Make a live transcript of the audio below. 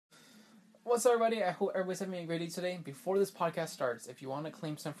What's up, everybody? I hope everybody's having a great day today. Before this podcast starts, if you want to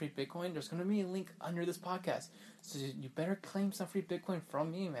claim some free Bitcoin, there's going to be a link under this podcast. So you better claim some free Bitcoin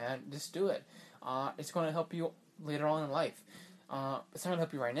from me, man. Just do it. It's going to help you later on in life. It's not going to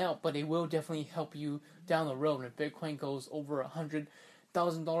help you right now, but it will definitely help you down the road when Bitcoin goes over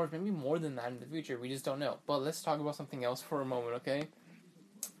 $100,000, maybe more than that in the future. We just don't know. But let's talk about something else for a moment, okay?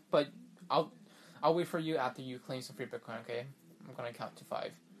 But I'll wait for you after you claim some free Bitcoin, okay? I'm going to count to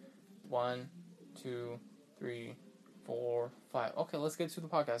 5. 1, 2, 3, 4, 5. Okay, let's get to the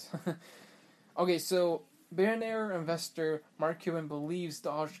podcast. Okay, so billionaire investor Mark Cuban believes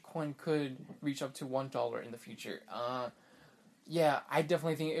Dogecoin could reach up to $1 in the future. Yeah, I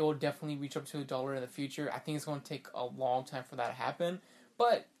definitely think it will definitely reach up to $1 in the future. I think it's going to take a long time for that to happen,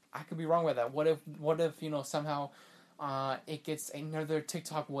 but I could be wrong with that. What if somehow it gets another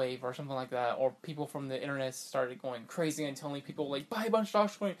TikTok wave or something like that, or people from the internet started going crazy and telling people like buy a bunch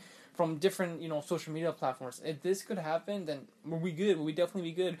of Dogecoin from different social media platforms. If this could happen, then we'll good. We'll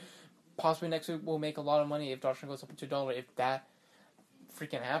definitely be good. Possibly next week we'll make a lot of money if Dogecoin goes up to $1. If that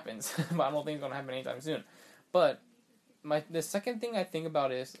freaking happens, but I don't think it's gonna happen anytime soon. But the second thing I think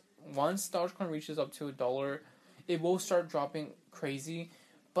about is once Dogecoin reaches up to $1, it will start dropping crazy.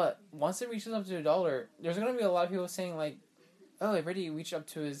 But once it reaches up to $1, there's gonna be a lot of people saying like, "Oh, it already reached up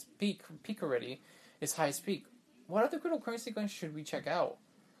to his peak already, his highest peak." What other cryptocurrency coins should we check out?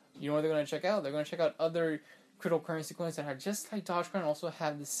 You know what they're gonna check out? They're gonna check out other cryptocurrency coins that are just like Dogecoin and also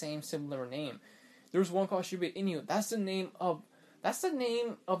have the same similar name. There's one called Shiba Inu. That's the name of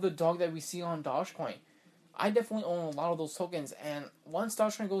the dog that we see on Dogecoin. I definitely own a lot of those tokens, and once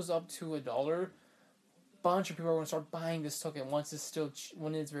Dogecoin goes up to $1, bunch of people are going to start buying this token once it's still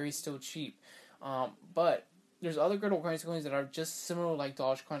cheap. But there's other cryptocurrency coins that are just similar like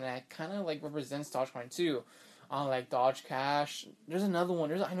Dogecoin that kind of like represents Dogecoin too. Like Doge Cash. There's another one.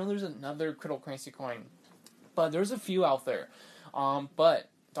 I know there's another cryptocurrency coin, but there's a few out there. But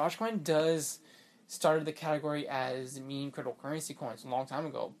Dogecoin does started the category as meme cryptocurrency coins a long time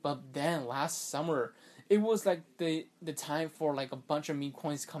ago. But then last summer, it was like the time for like a bunch of meme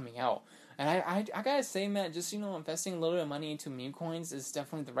coins coming out. And I gotta say, man, just investing a little bit of money into meme coins is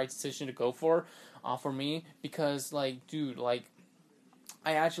definitely the right decision to go for me, because like, dude, like,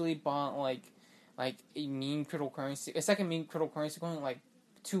 I actually bought like a meme cryptocurrency, a second meme cryptocurrency coin like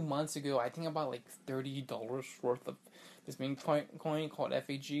 2 months ago. I think about like $30 worth of this meme coin called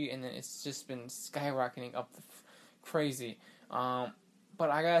FAG, and then it's just been skyrocketing up crazy. But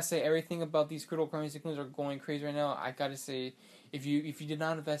I gotta say, everything about these cryptocurrency coins are going crazy right now. I gotta say, if you did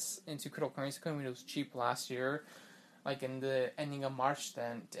not invest into cryptocurrency coin when it was cheap last year, like in the ending of March,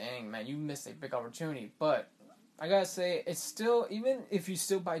 then dang man, you missed a big opportunity. But I gotta say, it's still, even if you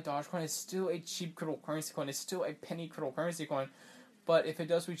still buy Dogecoin, it's still a cheap cryptocurrency coin. It's still a penny cryptocurrency coin. But if it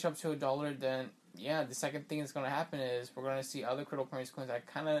does reach up to $1, then yeah, the second thing that's gonna happen is we're gonna see other cryptocurrency coins that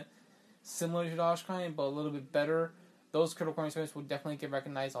are kind of similar to Dogecoin but a little bit better. Those cryptocurrency coins will definitely get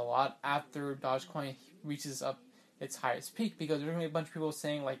recognized a lot after Dogecoin reaches up its highest peak, because there's gonna be a bunch of people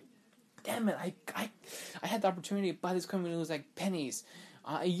saying like, "Damn it, I had the opportunity to buy this coin when it was like pennies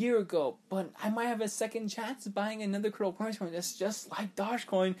a year ago, but I might have a second chance of buying another cryptocurrency coin that's just like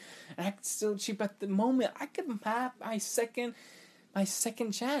Dogecoin, and it's still cheap at the moment. I could have my second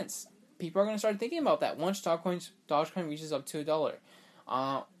chance." People are gonna start thinking about that once Dogecoin reaches up to $1.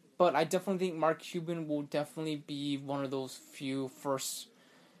 But I definitely think Mark Cuban will definitely be one of those few first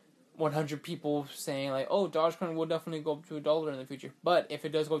 100 people saying like, "Oh, Dogecoin will definitely go up to $1 in the future." But if it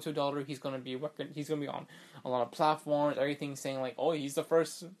does go to $1, he's gonna be on a lot of platforms, everything saying like, "Oh, he's the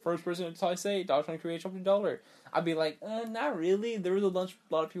first person to say Dogecoin could reach up to $1." I'd be like, not really. There was a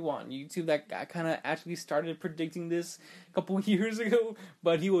lot of people on YouTube that kind of actually started predicting this a couple years ago.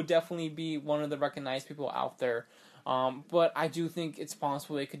 But he will definitely be one of the recognized people out there. But I do think it's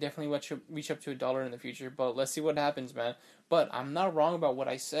possible it could definitely reach up to $1 in the future. But let's see what happens, man. But I'm not wrong about what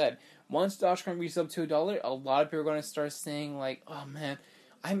I said. Once Dogecoin reaches up to $1, a lot of people are going to start saying like, "Oh man,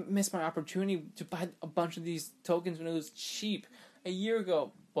 I missed my opportunity to buy a bunch of these tokens when it was cheap a year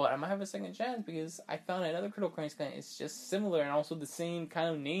ago. But I might have a second chance because I found another cryptocurrency coin. It's just similar and also the same kind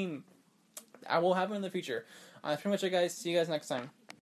of name. That will happen in the future." That's pretty much it, guys. See you guys next time.